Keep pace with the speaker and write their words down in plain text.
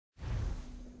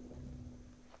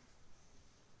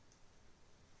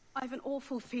I've an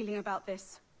awful feeling about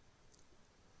this.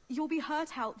 You'll be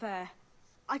hurt out there.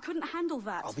 I couldn't handle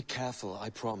that. I'll be careful, I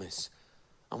promise.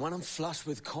 And when I'm flush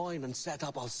with coin and set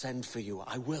up, I'll send for you.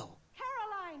 I will.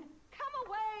 Caroline, come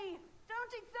away!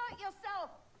 Don't exert yourself!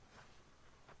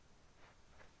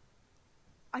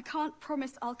 I can't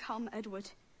promise I'll come,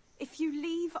 Edward. If you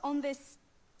leave on this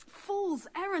fool's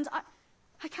errand,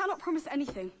 I cannot promise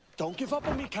anything. Don't give up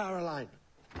on me, Caroline.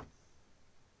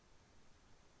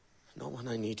 Not when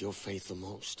I need your faith the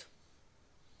most.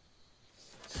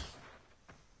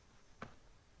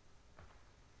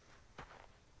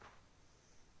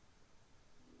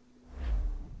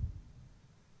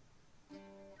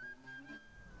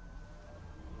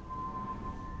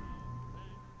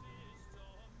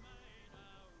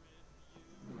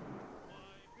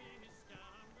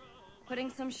 Putting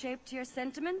some shape to your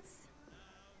sentiments?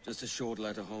 Just a short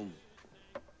letter home.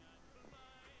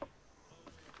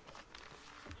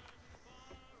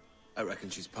 I reckon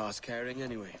she's past caring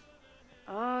anyway.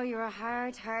 Oh, you're a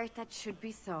hard heart that should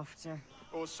be softer.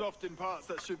 Or soft in parts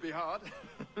that should be hard.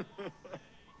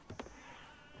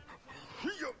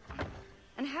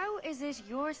 And how is it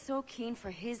you're so keen for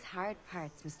his hard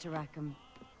parts, Mr. Rackham?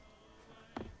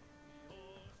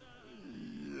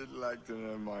 You'd like to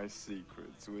know my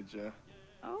secrets, would you?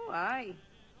 Oh, aye.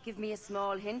 Give me a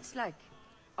small hint, like.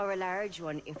 Or a large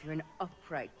one, if you're an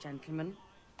upright gentleman.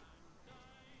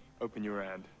 Open your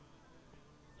hand.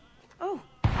 Oh.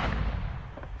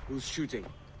 Who's shooting?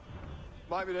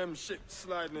 Might be them ships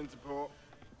sliding into port.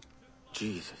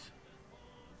 Jesus.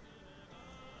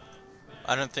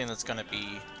 I don't think that's gonna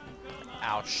be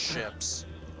our ships.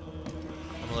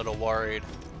 I'm a little worried.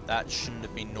 That shouldn't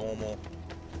have been normal.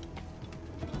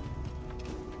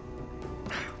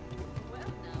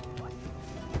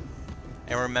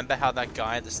 And remember how that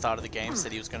guy at the start of the game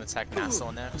said he was going to attack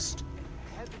Nasau next?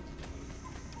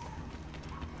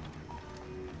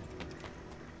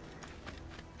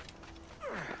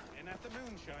 And at the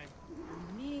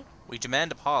moonshine. We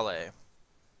demand a parley.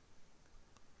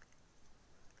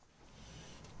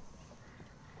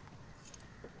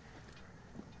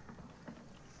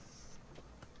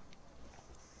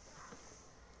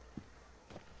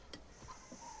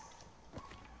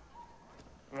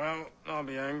 Well, I'll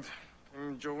be hanged.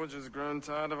 King George has grown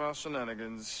tired of our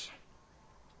shenanigans.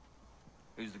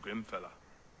 Who's the grim fella?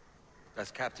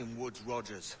 That's Captain Woods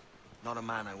Rogers. Not a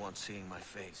man I want seeing my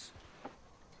face.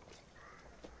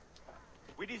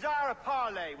 We desire a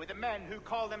parley with the men who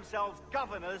call themselves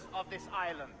governors of this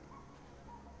island.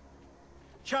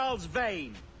 Charles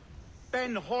Vane,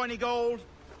 Ben Hornigold,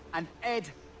 and Ed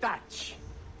Thatch.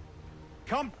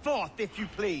 Come forth, if you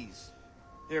please.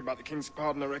 Hear about the king's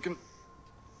pardon, I reckon.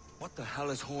 What the hell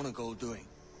is Hornigold doing?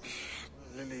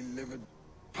 Lily-livered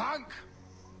punk!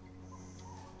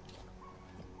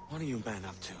 What are you men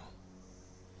up to?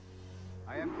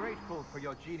 I am grateful for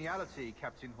your geniality,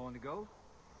 Captain Hornigold.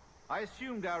 I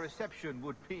assumed our reception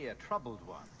would be a troubled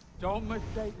one. Don't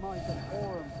mistake my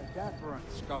decorum for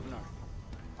deference, Governor.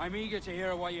 I'm eager to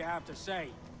hear what you have to say,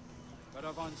 but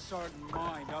of uncertain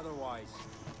mind otherwise.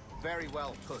 Very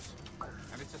well put.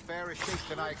 And it's a fairer shake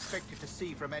than I expected to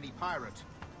see from any pirate.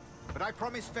 But I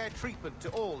promise fair treatment to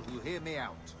all who hear me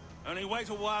out. Only wait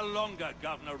a while longer,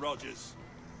 Governor Rogers.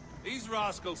 These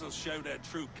rascals will show their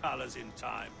true colors in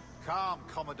time. Calm,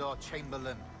 Commodore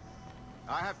Chamberlain.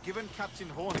 I have given Captain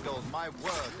Hornigold my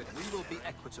word that we will be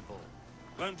equitable.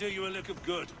 Won't do you a lick of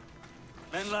good.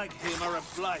 Men like him are a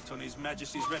blight on His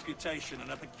Majesty's reputation and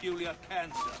a peculiar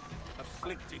cancer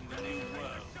afflicting the new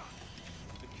world.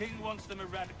 The king wants them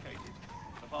eradicated,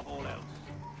 above all else.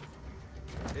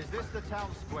 Is this the town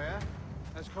square?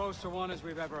 As close to one as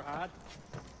we've ever had.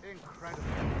 Incredible.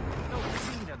 No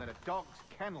cleaner than a dog's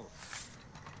kennel.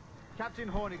 Captain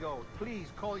Hornigold, please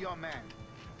call your men.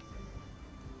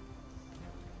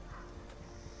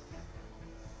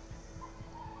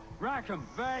 Rackham,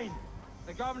 Vane!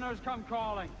 The governor's come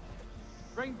calling.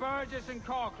 Bring Burgess and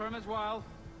Corcoran as well.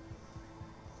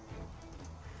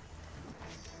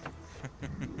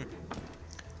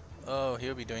 Oh,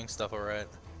 he'll be doing stuff alright.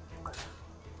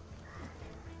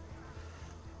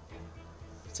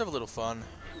 Let's have a little fun.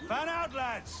 Fan out,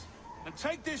 lads! And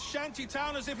take this shanty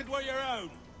town as if it were your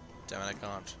own! Damn it, I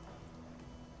can't.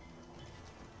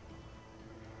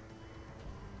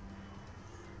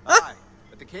 Aye,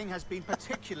 but the king has been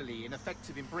particularly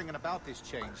ineffective in bringing about this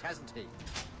change, hasn't he?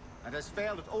 And has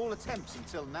failed at all attempts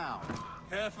until now.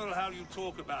 Careful how you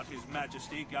talk about His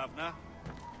Majesty, Governor.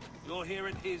 You're here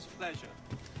at his pleasure.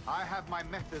 I have my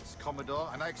methods, Commodore,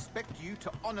 and I expect you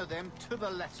to honor them to the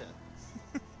letter.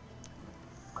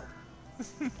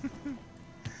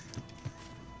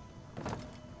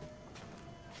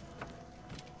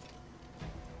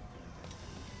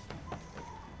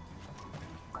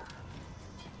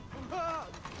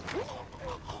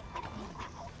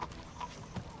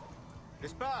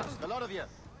 The lot of you.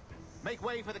 Make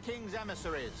way for the king's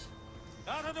emissaries.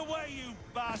 Out of the way, you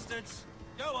bastards!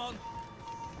 Go on.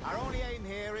 Our only aim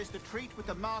here is to treat with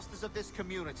the masters of this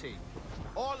community.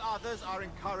 All others are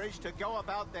encouraged to go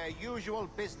about their usual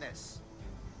business.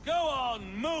 Go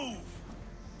on, move!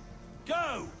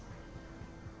 Go!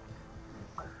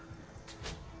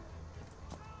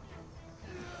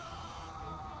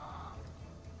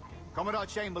 Commodore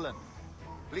Chamberlain,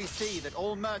 please see that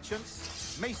all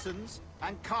merchants, masons,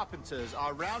 and carpenters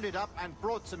are rounded up and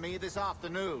brought to me this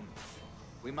afternoon.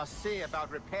 We must see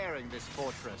about repairing this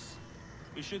fortress.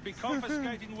 We should be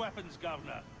confiscating weapons,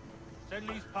 Governor. Send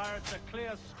these pirates a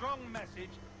clear, strong message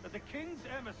that the king's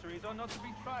emissaries are not to be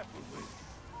trifled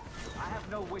with. I have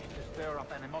no wish to stir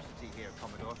up animosity here,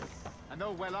 Commodore. And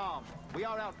though well armed, we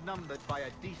are outnumbered by a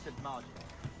decent margin.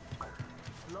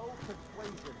 Slow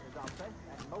persuasion is our best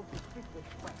and most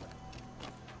efficient weapon.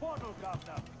 Twaddle,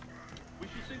 Governor. We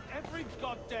should sink every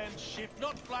goddamn ship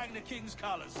not flying the king's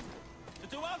colours. To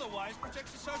do otherwise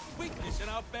protects a certain weakness in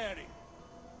our bearing.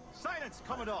 Silence,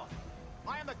 Commodore!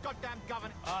 I am the goddamn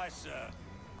governor. Aye, sir.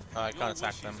 I can't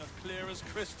attack them. Your wishes are clear as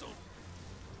crystal.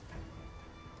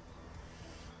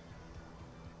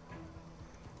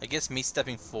 I guess me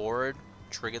stepping forward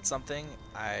triggered something.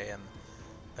 I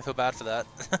feel bad for that.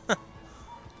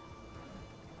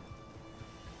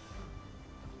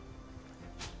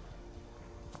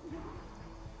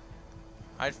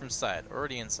 Hide from sight.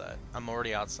 Already inside. I'm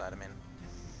already outside, I mean.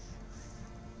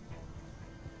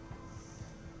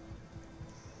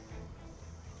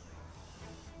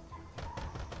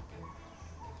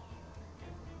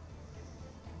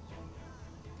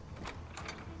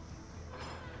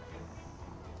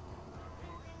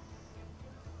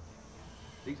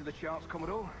 These are the charts,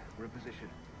 Commodore. We're in position.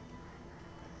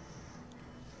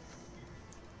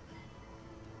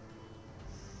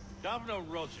 Governor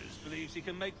Rogers believes he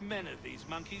can make men of these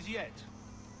monkeys yet.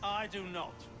 I do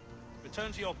not.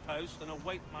 Return to your post and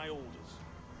await my orders.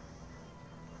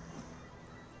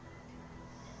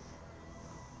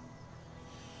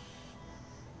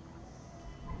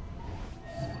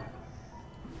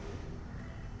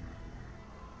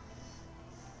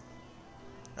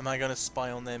 Am I gonna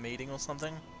spy on their meeting or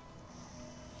something?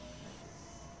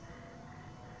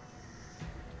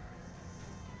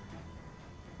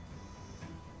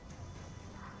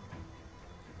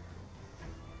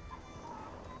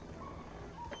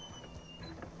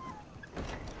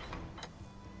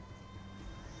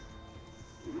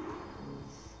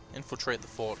 Infiltrate the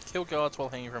fort. Kill guards while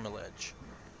hanging from a ledge.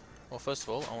 Well, first of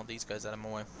all, I want these guys out of my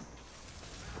way.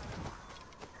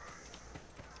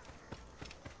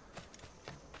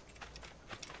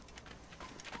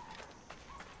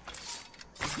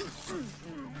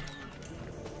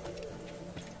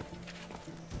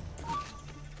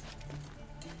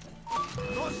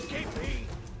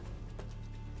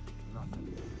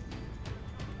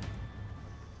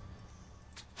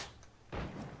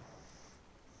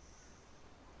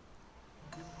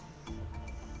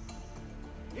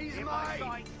 He's in my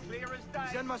sight, clear as day.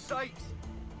 He's in my sight.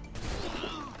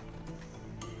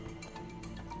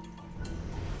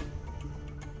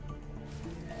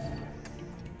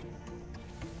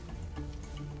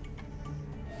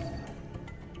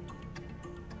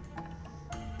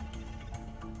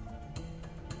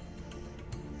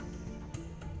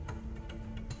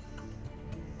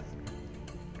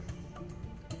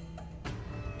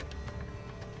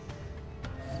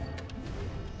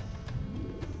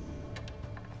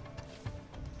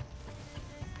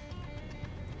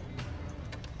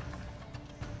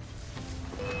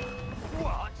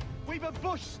 A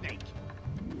bush snake.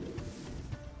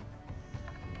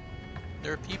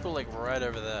 There are people like right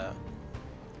over there.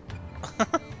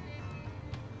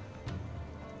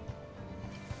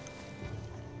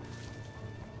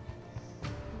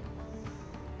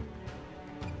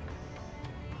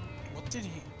 What did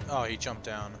he? Oh, he jumped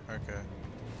down. Okay.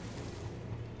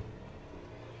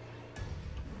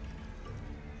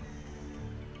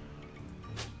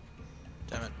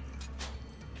 Damn it.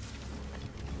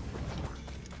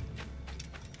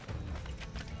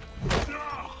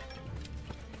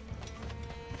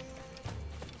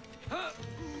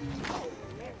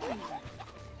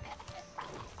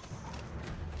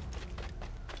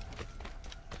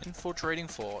 Infiltrating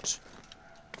fort.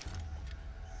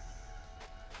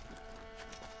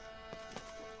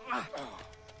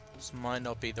 This might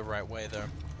not be the right way though.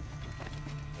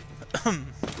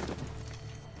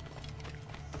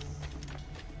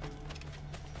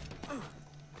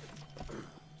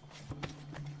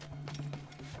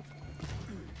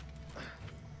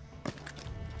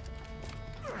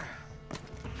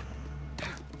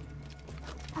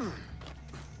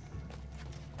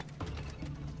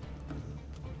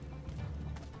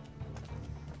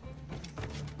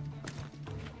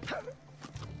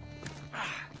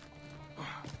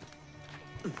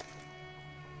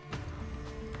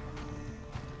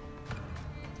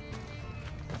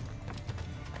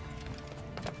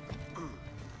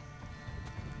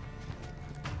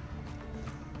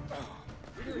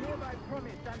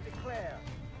 promise and declare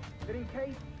that in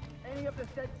case any of the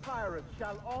said pirates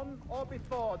shall on or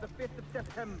before the 5th of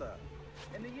September,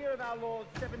 in the year of our Lord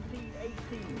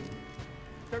 1718,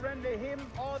 surrender him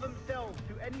or themselves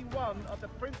to any one of the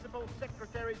principal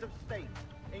secretaries of state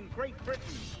in Great Britain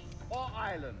or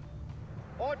Ireland,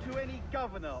 or to any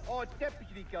governor or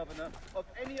deputy governor of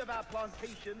any of our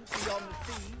plantations beyond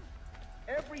the sea,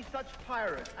 every such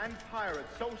pirate and pirate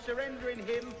so surrendering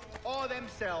him or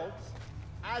themselves,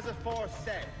 as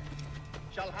aforesaid,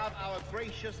 shall have our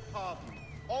gracious pardon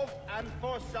of and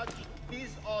for such his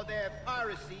or their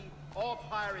piracy or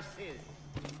piracies,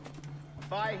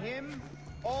 by him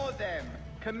or them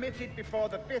committed before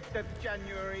the 5th of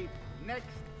January next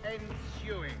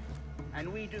ensuing.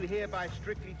 And we do hereby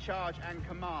strictly charge and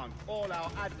command all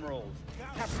our admirals,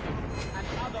 captains, and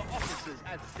other officers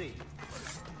at sea,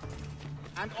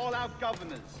 and all our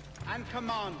governors and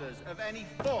commanders of any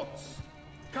forts,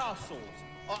 castles,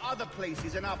 or other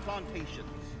places in our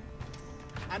plantations,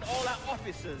 and all our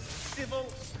officers, civil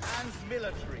and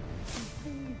military, to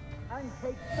seize and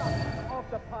take such of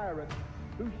the pirates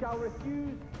who shall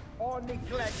refuse or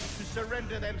neglect to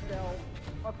surrender themselves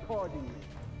accordingly.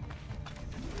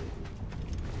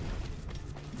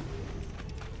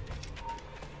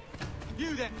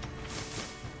 You then!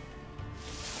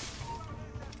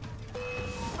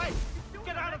 Hey!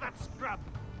 Get out of that scrub!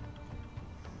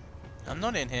 I'm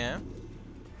not in here.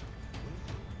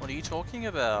 What are you talking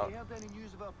about? You have any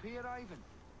news about Pier Ivan?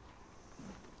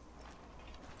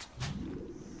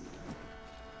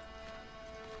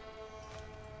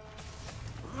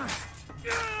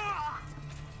 You!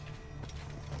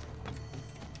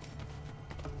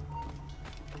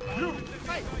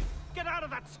 Hey! Get out of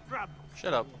that scrub!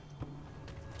 Shut up.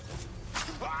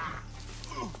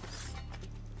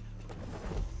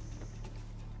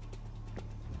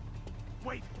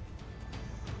 Wait!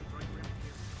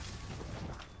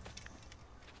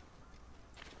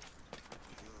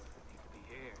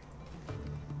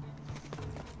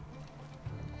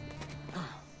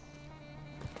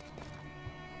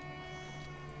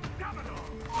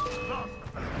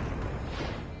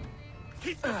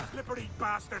 Keep that slippery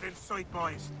bastard in sight,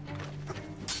 boys.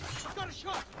 Got a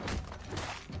shot!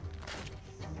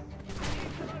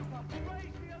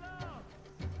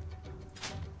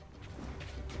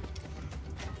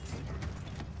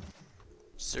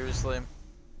 Seriously?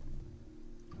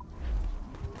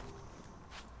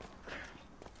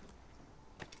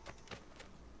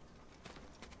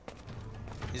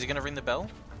 Is he gonna ring the bell?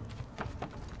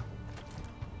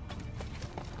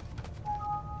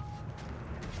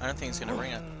 I don't think he's gonna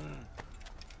ring it.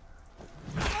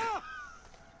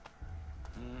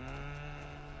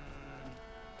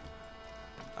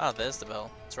 Ah, there's the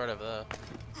bell. It's right over there.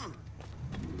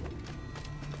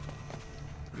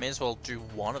 May as well do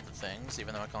one of the things,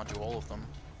 even though I can't do all of them.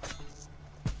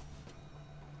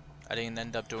 I didn't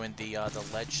end up doing the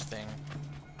ledge thing,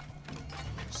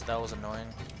 so that was annoying.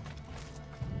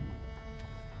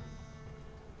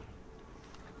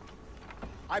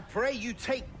 I pray you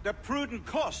take the prudent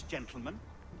course, gentlemen,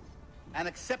 and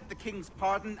accept the king's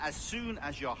pardon as soon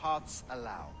as your hearts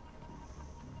allow.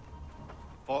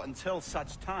 For until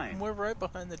such time, We're right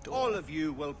behind the door. all of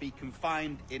you will be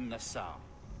confined in Nasau.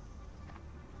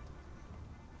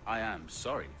 I am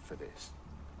sorry for this,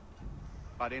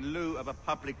 but in lieu of a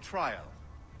public trial,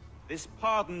 this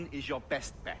pardon is your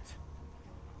best bet.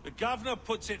 The governor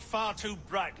puts it far too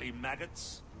brightly,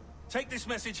 maggots. Take this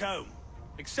message home.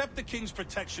 Accept the king's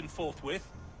protection forthwith,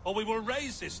 or we will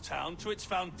raise this town to its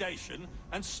foundation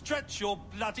and stretch your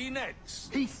bloody necks.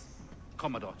 Peace!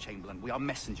 Commodore Chamberlain, we are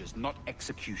messengers, not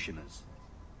executioners.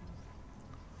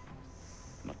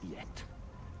 Not yet.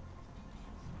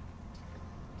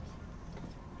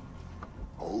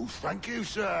 Oh, thank you,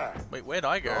 sir. Wait, where'd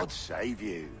I go? God save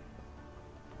you.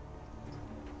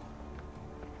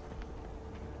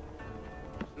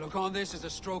 Look on this as a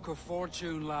stroke of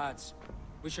fortune, lads.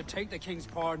 We should take the king's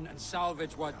pardon and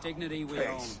salvage what dignity we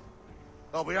own. Peace.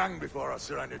 I'll be hanged before I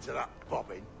surrender to that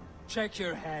bobbin. Check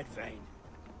your head, Vane.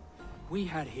 We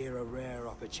had here a rare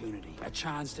opportunity, a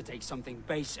chance to take something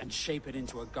base and shape it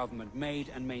into a government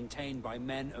made and maintained by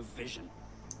men of vision.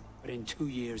 But in 2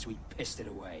 years, we pissed it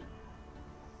away.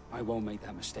 I won't make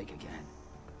that mistake again.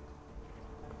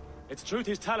 It's truth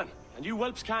he's telling, and you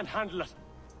whelps can't handle it.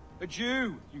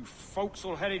 Adieu, you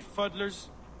forecastle-headed fuddlers.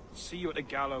 See you at the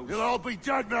gallows. You'll all be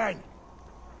dead men!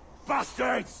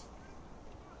 Bastards!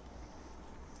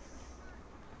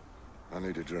 I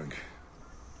need a drink.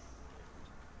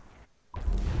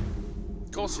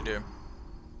 Of course you do.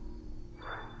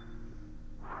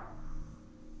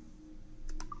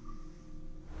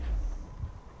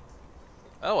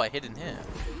 Oh, I hid in here.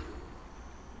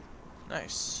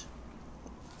 Nice.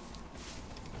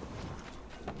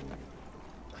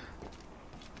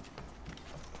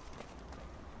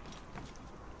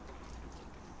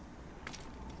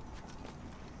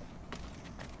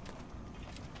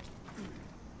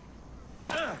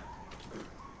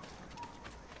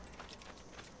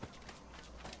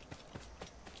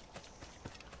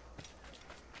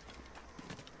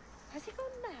 Has he gone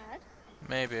mad?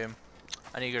 Maybe.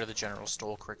 I need to go to the general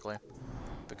store quickly,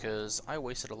 because I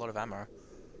wasted a lot of ammo.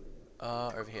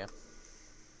 Over here.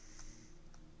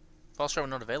 Fast travel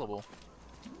not available.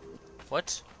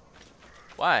 What?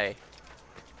 Why?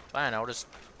 Fine, I'll just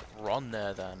run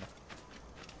there then.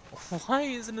 Why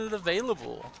isn't it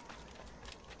available?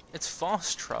 It's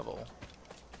fast travel.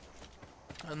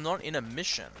 I'm not in a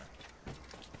mission.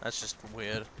 That's just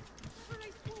weird.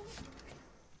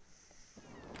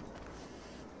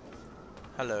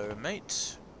 Hello,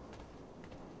 mate.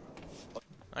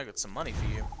 I got some money for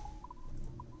you.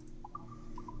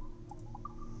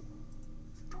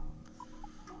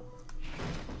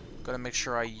 Gotta make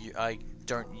sure I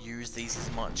don't use these as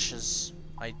much as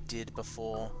I did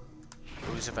before.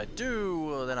 Because if I do,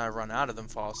 well, then I run out of them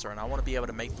faster, and I want to be able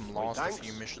to make them last a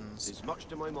few missions. It's much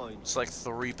to my mind. It's like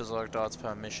 3 berserk darts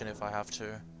per mission if I have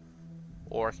to.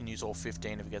 Or I can use all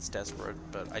 15 if it gets desperate,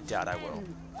 but I doubt I will.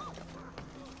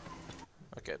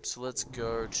 Okay, so let's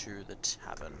go to the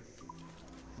tavern.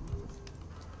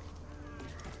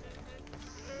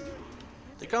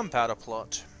 The gunpowder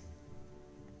plot.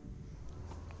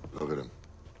 Look at him.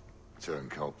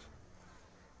 Turncoat.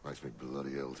 Makes me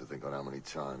bloody ill to think on how many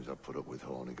times I've put up with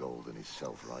Hornigold and his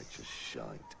self-righteous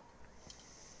shite.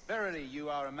 Verily, you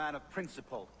are a man of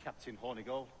principle, Captain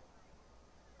Hornigold.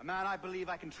 A man I believe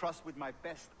I can trust with my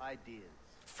best ideas.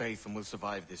 Haytham will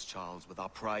survive this, Charles, with our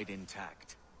pride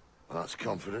intact. That's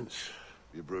confidence.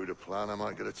 You brewed a plan I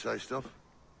might get a taste of?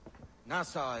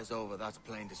 Nasau is over, that's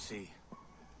plain to see.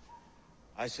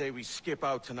 I say we skip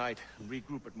out tonight and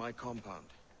regroup at my compound.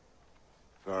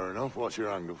 Fair enough. What's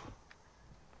your angle?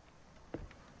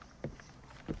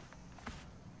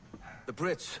 The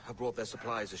Brits have brought their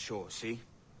supplies ashore, see?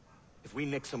 If we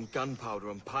nick some gunpowder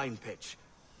and pine pitch,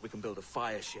 we can build a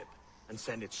fire ship and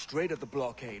send it straight at the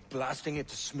blockade, blasting it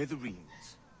to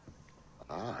smithereens.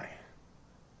 Aye.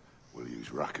 We'll use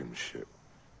Rackham's ship.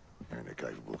 Ain't a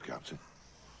capable captain.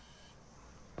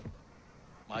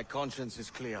 My conscience is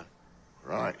clear.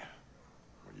 Right.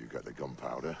 When you get the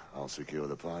gunpowder, I'll secure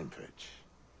the pine pitch.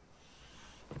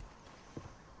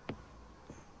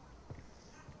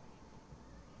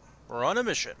 We're on a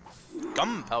mission.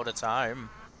 Gunpowder time.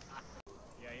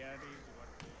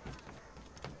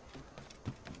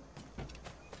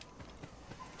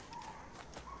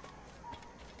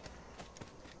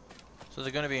 So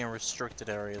they're going to be in restricted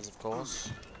areas, of course.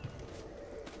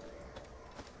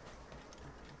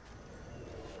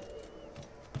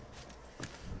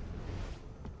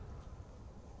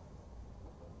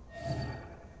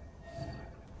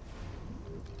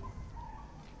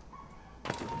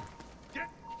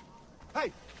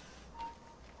 Hey!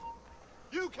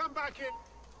 You come back in!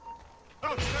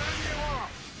 I'll turn you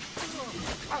off!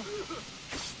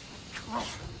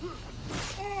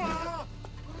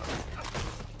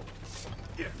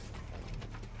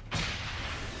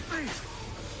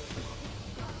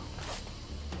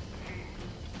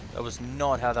 That was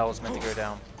not how that was meant to go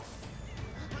down.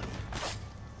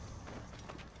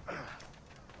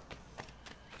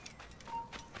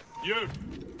 You!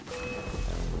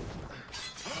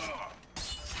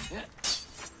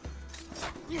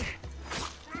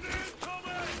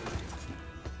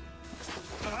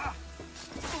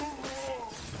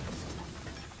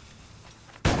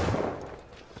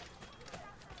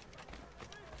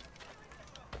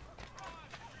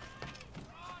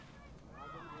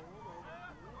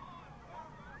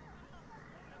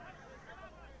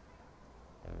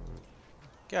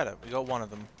 Get it, we got one of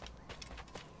them.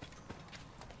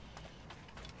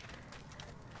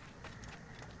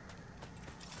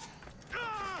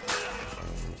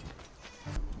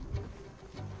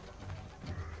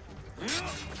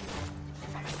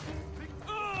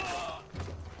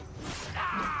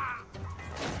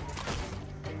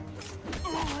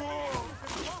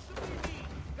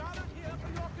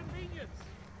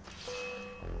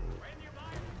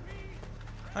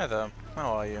 Hi there,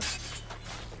 how are you?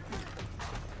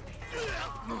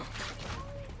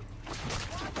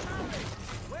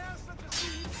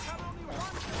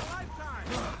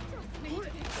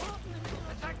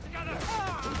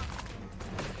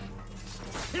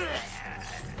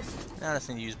 Now I just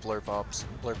need to use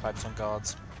blowpipes on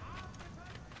guards.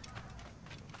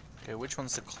 Okay, which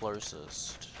one's the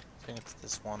closest? I think it's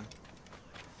this one.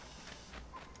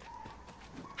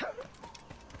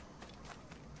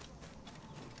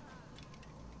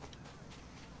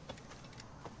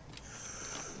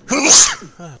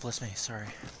 Oh, bless me, sorry.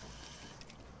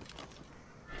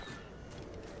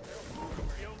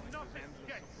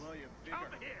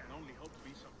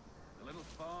 A little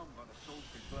farm by the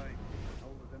Salisbury Bay.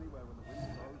 Hold us anywhere when the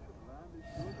wind blows, but the land is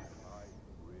good. Aye,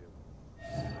 real.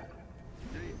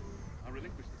 Indeed, I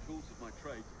relinquish the tools of my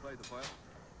trade to play the violin.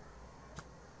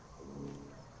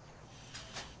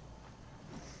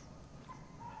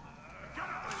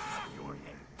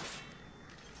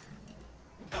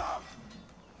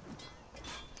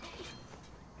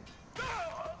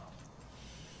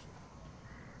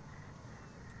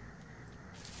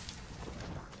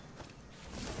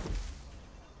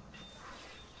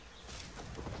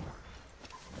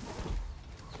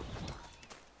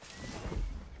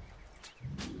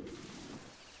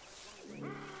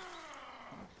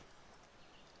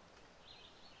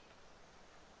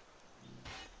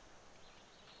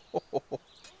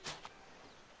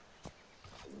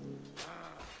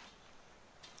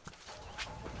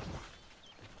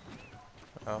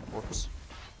 Oh, whoops.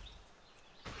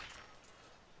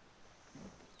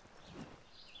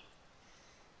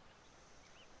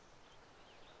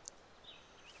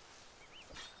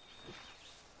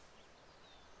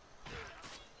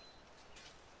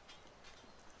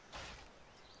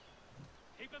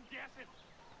 Keep them guessing.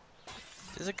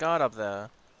 There's a guard up there,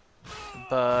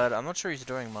 but I'm not sure he's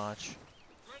doing much.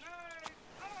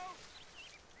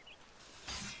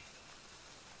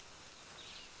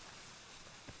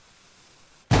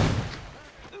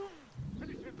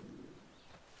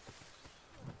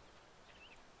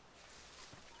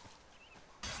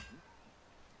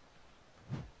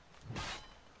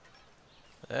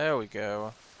 There we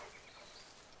go.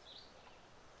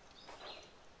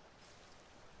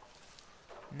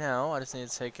 Now I just need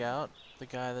to take out the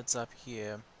guy that's up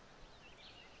here.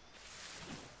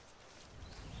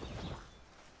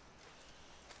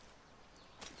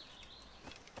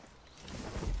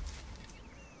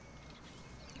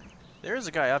 There is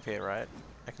a guy up here, right?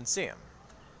 I can see him.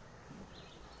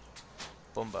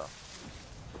 Bumbo.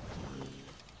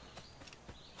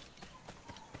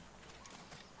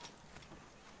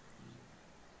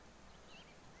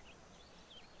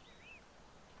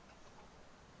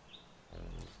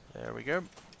 There we go.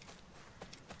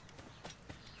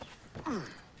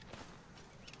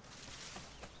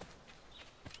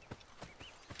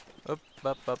 Up.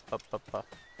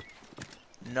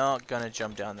 Not gonna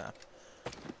jump down there.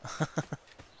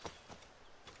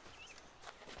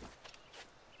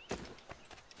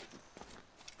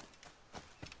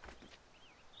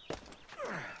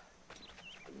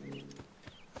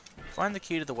 Find the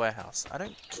key to the warehouse. I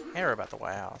don't care about the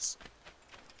warehouse.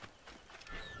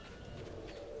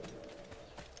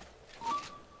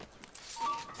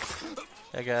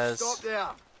 Hey guys, Stop there.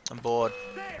 I'm bored.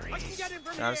 I can get him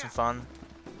from Can I have some fun?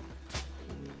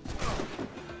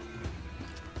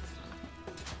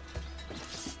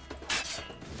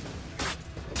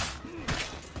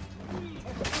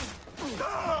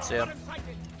 See ya.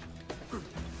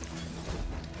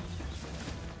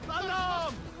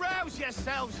 Alarm! Rouse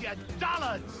yourselves, you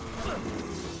dullards!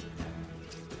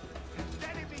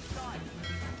 Enemy sight!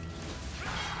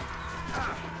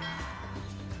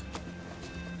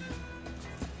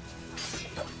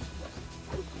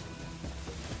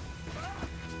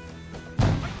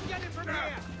 Get him from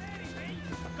here!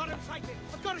 I've got him sighted!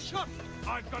 I've got a shot!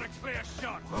 I've got a clear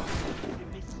shot!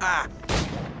 Ah!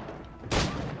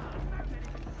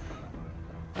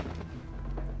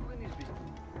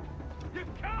 You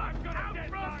can't outrun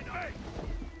me!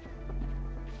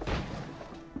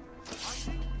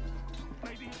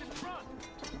 Maybe he didn't run.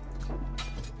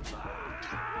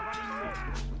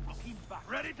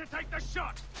 Ready to take the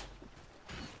shot!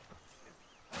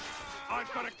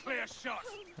 I've got a clear shot!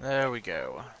 There we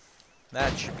go.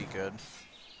 That should be good.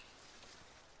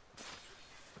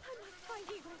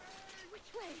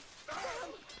 Which way?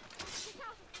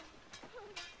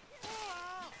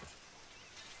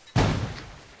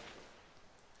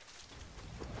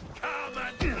 Come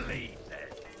and believe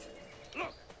it!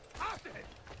 Look! After him!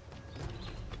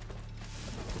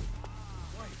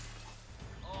 Wait.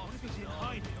 Oh, what if he's in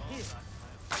hiding here?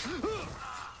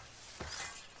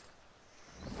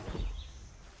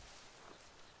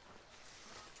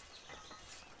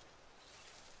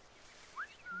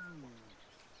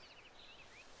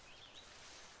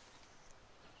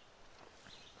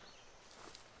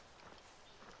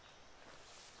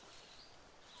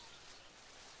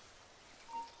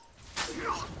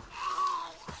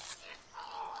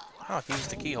 Oh, he used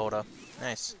the key holder.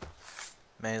 Nice.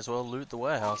 May as well loot the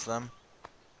warehouse then.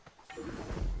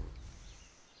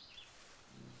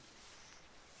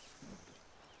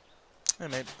 Hey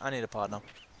mate, I need a partner.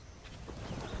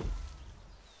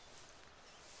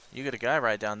 You got a guy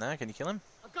right down there. Can you kill him?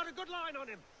 I've got a good line on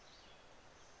him.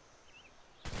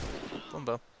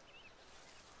 Bumbo.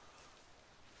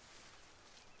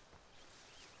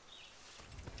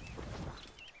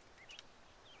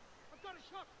 I've got a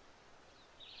shot.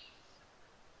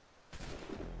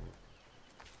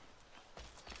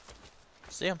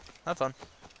 See ya. Have fun.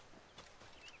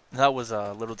 That was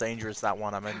a little dangerous, that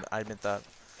one. I admit that.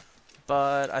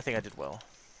 But I think I did well.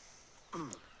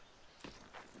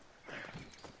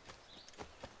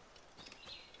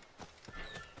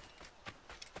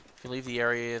 If you leave the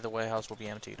area, the warehouse will be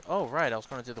emptied. Oh, right. I was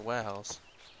going to do the warehouse.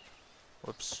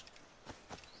 Whoops.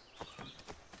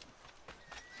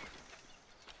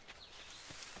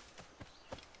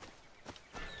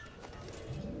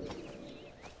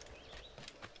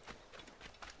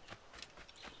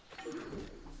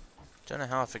 Don't know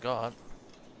how I forgot.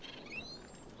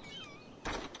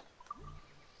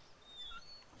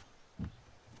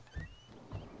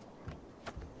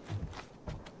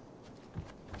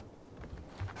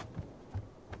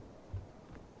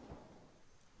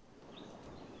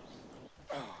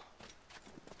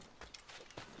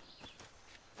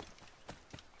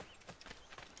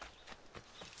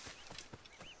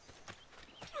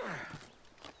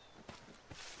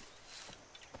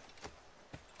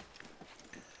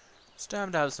 It's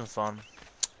time to have some fun.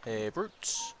 Hey,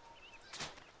 brutes.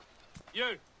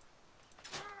 You!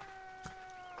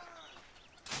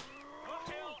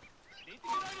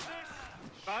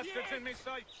 Bastards in my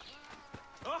sight.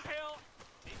 Oh hell!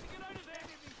 Need to get out of there!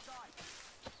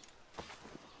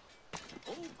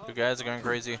 You guys are going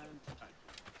crazy.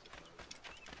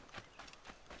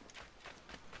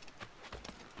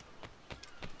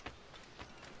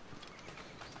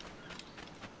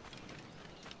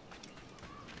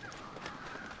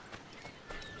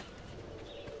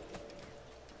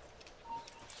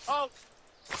 Oh!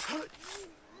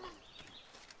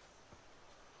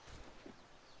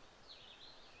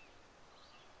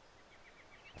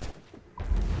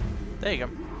 There you go.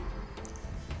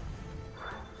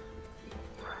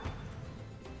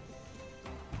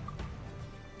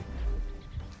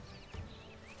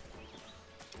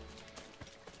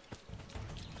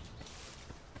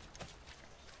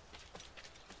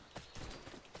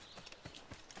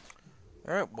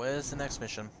 Alright, where's the next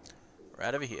mission?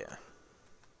 Right over here.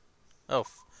 Oh,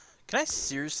 can I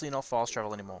seriously not fast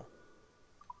travel anymore?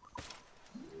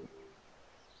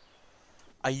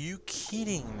 Are you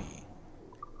kidding me?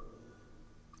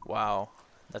 Wow,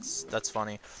 that's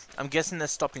funny. I'm guessing they're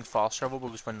stopping fast travel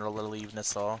because we're not allowed to leave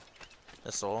Nasau.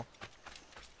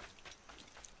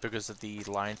 Because of the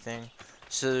line thing.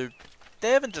 So,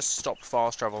 they haven't just stopped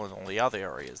fast travel in all the other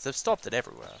areas. They've stopped it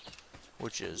everywhere.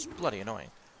 Which is bloody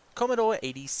annoying. Commodore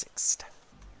 86.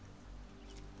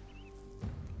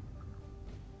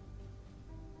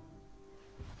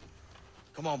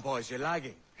 Come on, boys, you're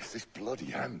lagging. It's this bloody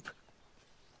hemp.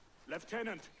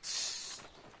 Lieutenant!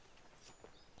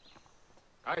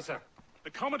 Aye, sir. The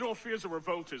Commodore fears a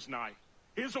revolt is nigh.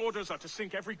 His orders are to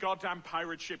sink every goddamn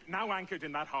pirate ship now anchored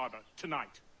in that harbor,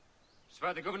 tonight. It's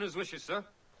by the governor's wishes, sir.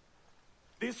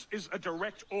 This is a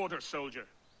direct order, soldier.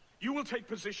 You will take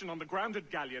position on the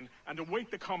grounded galleon and await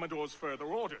the Commodore's further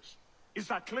orders. Is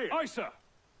that clear? Aye, sir.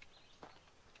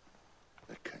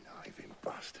 The conniving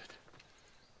bastard.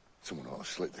 Someone ought to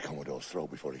slit the Commodore's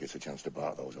throat before he gets a chance to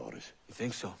bark those orders. You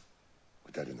think so?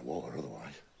 We're dead in the water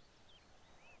otherwise.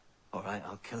 All right,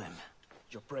 I'll kill him.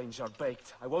 Your brains are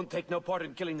baked. I won't take no part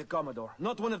in killing the Commodore.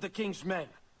 Not one of the King's men.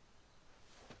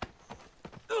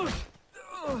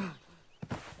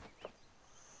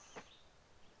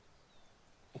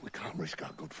 We can't risk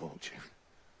our good fortune.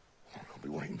 I'll be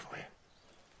waiting for you.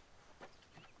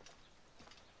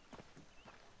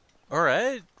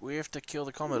 Alright, we have to kill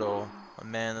the Commodore. A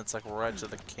man that's like right to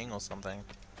the king or something.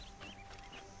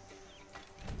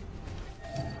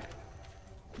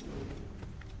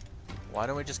 Why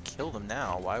don't we just kill them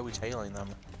now? Why are we tailing them?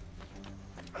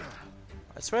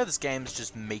 I swear this game's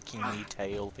just making me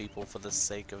tail people for the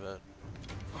sake of it.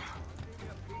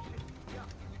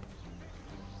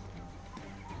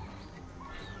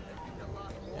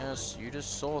 Yes, you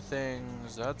just saw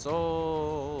things, that's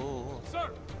all. Sir,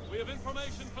 we have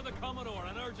information for the Commodore,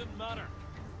 an urgent matter.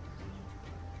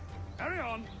 Carry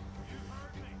on.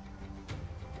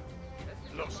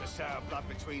 Lots of sour blood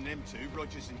between them two,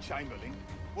 Rogers and Chamberlain.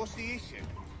 What's the issue?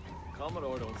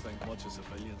 Commodore don't think much of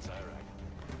civilians, I reckon.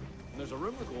 And there's a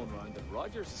rumour going around that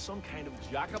Rogers is some kind of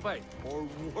Jacobite, or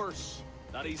worse,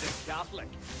 that he's a Catholic.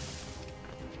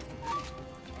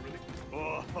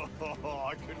 Oh,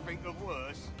 I could think of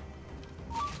worse.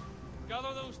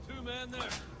 Gather those two men there.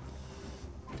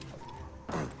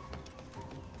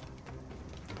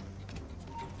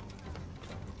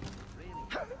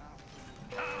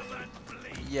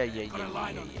 Yeah. You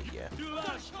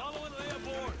lads, follow and lay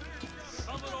aboard.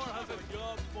 Commodore has a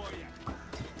job for you.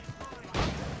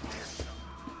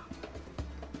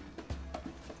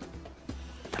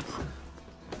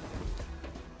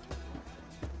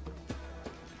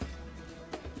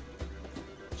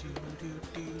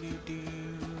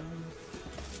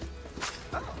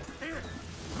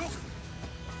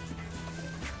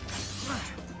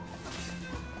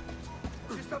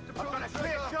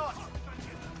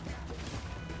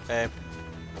 Hey.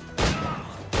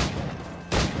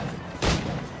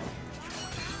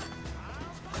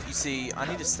 You see, I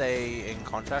need to stay in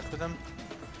contact with him.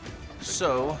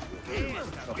 So,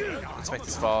 let's make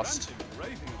this fast.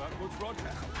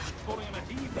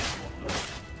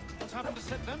 What's happened to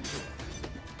set them to?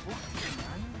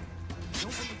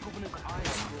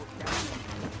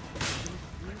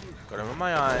 Got him in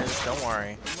my eyes, don't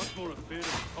worry. Much more afraid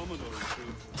of Commodore in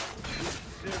truth.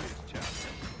 Serious chap.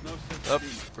 No sense Up,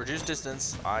 reduce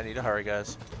distance. I need to hurry,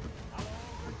 guys.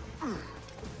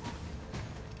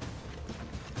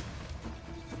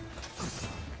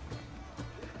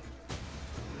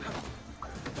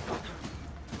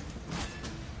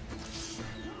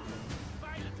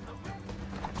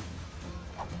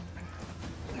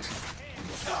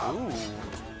 Ooh.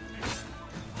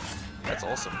 That's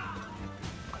awesome.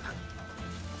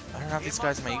 I don't have these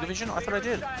guys in my Eagle Vision? I thought I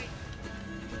did. I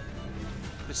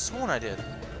could have sworn I did.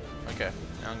 Okay,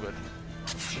 now I'm good.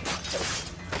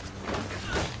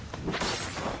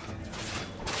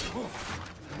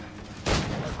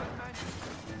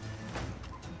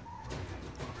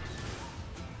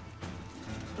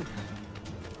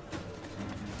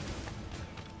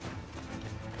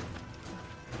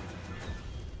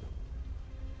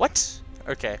 What?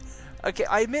 Okay. Okay,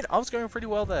 I admit I was going pretty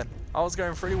well then. I was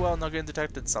going pretty well, not getting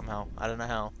detected somehow. I don't know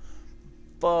how.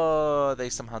 But they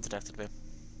somehow detected me.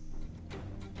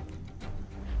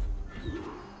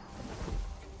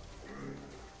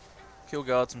 Kill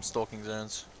guard, some stalking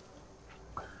zones.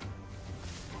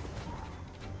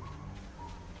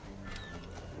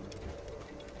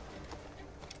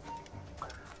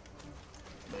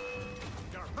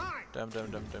 Dum.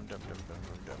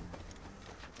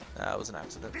 That was an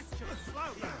accident.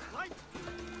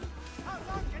 How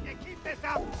long can you keep this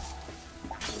up?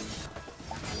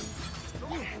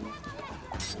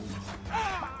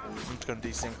 I'm just gonna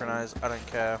desynchronize. I don't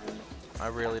care. I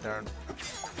really don't.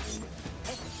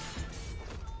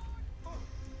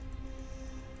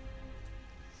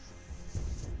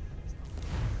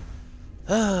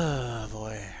 Oh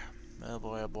boy. Oh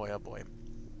boy, oh boy, oh boy.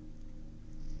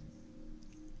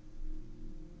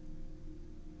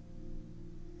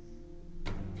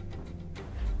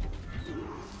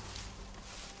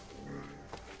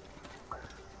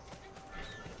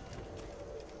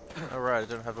 Alright, I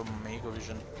don't have a Mega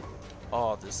Vision.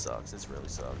 Oh, this sucks. This really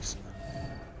sucks.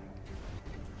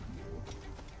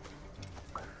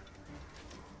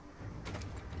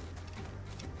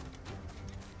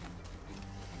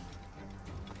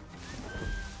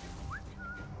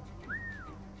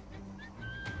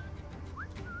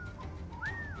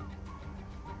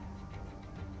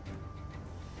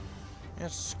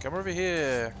 Yes, come over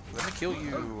here. Let me kill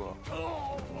you.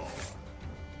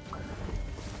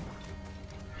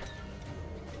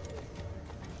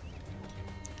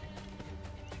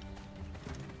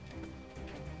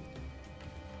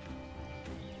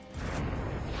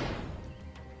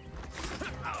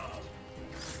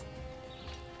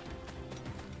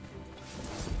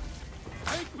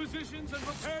 Take positions and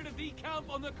prepare to decamp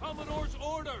on the Commodore's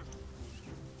order.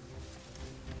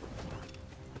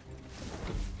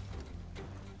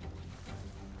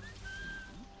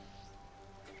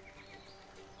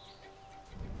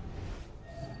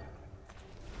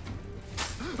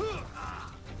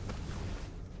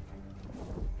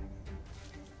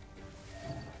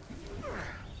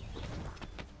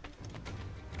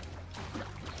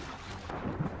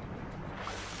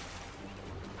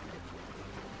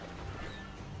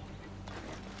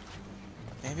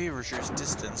 Maybe reduce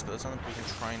distance, but it's not like we can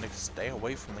try and stay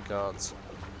away from the guards,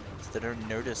 so they don't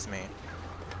notice me.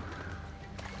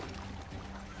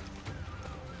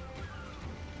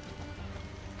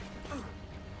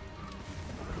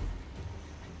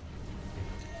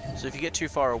 So if you get too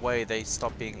far away, they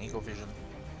stop being Eagle Vision.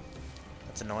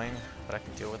 That's annoying, but I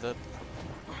can deal with it.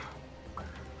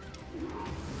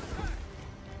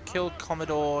 Killed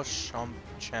Commodore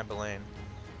Chamberlain.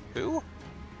 Who?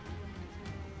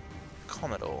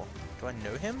 Commodore. Do I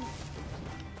know him?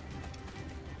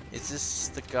 Is this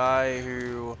the guy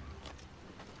who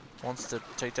wants to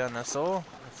take down Nasau?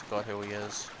 I forgot who he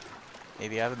is.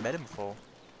 Maybe I haven't met him before.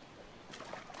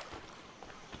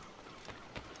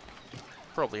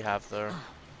 Probably have though.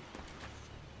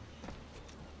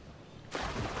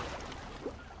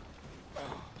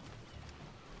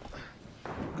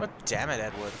 Damn it,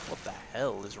 Edward. What the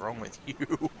hell is wrong with you?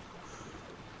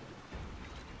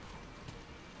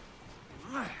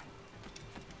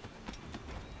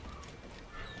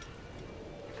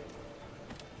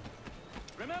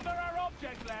 Remember our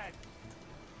object, lads.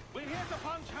 We're here to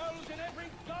punch holes in every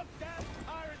goddamn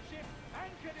pirate ship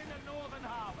anchored in the northern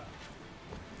harbor.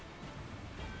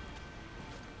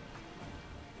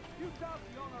 You doubt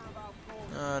the honor of our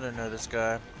cause. I don't know this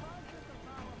guy.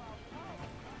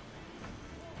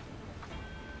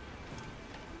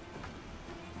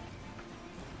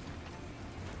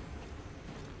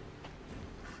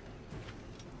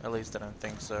 At least I don't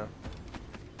think so.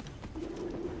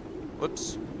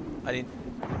 Whoops. I didn't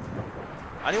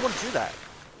want to do that.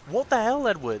 What the hell,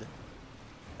 Edward?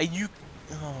 Are you...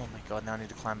 Oh my god, now I need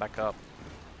to climb back up.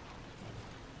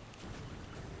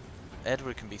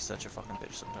 Edward can be such a fucking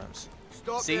bitch sometimes.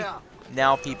 Stop. See? There.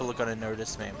 Now people are gonna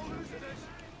notice me.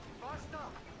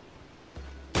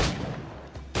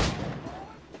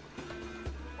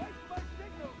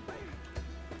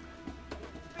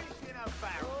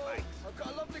 I've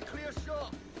got a lovely clear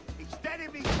shot. It's dead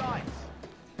in me sights.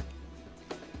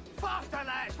 Faster,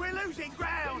 lads! We're losing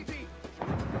ground!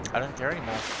 I don't care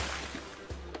anymore.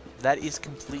 That is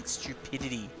complete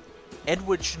stupidity.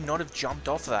 Edward should not have jumped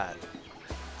off that.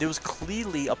 There was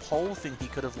clearly a pole thing he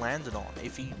could have landed on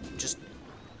if he just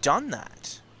done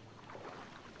that.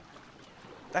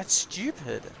 That's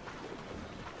stupid.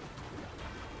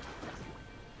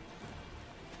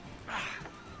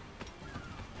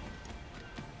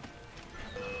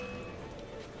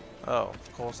 Oh,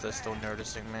 of course they're still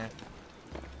noticing me.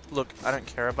 Look, I don't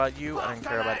care about you. I don't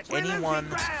care about anyone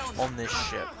on this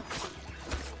ship.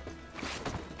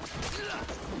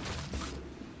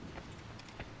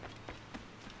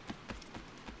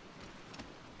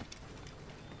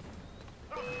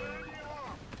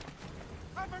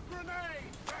 Have a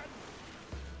grenade!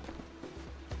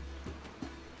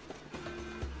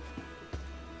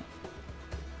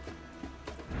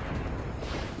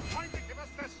 Trying to give us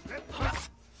the slip.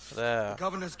 There. The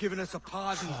governor's given us a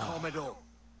pardon, Commodore.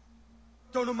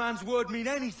 Don't a man's word mean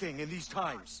anything in these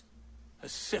times?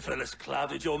 Has syphilis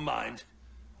clouded your mind?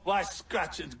 Why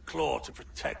scratch and claw to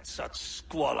protect such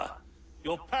squalor?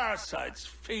 Your parasites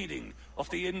feeding off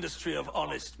the industry of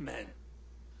honest men.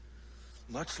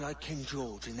 Much like King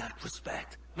George in that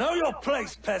respect. Know your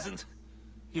place, peasant!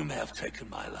 You may have taken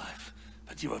my life,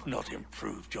 but you have not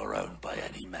improved your own by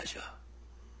any measure.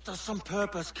 Does some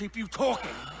purpose keep you talking?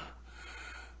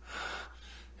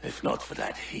 If not for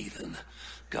that heathen,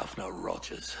 Governor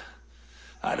Rogers,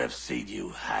 I'd have seen you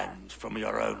hanged from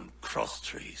your own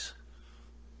cross-trees.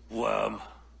 Worm.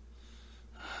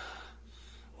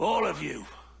 All of you.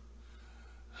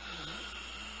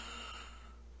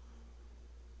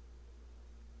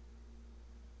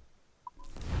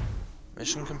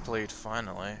 Mission complete,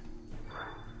 finally.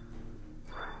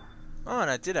 Oh, and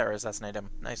I did assassinate him.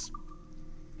 Nice.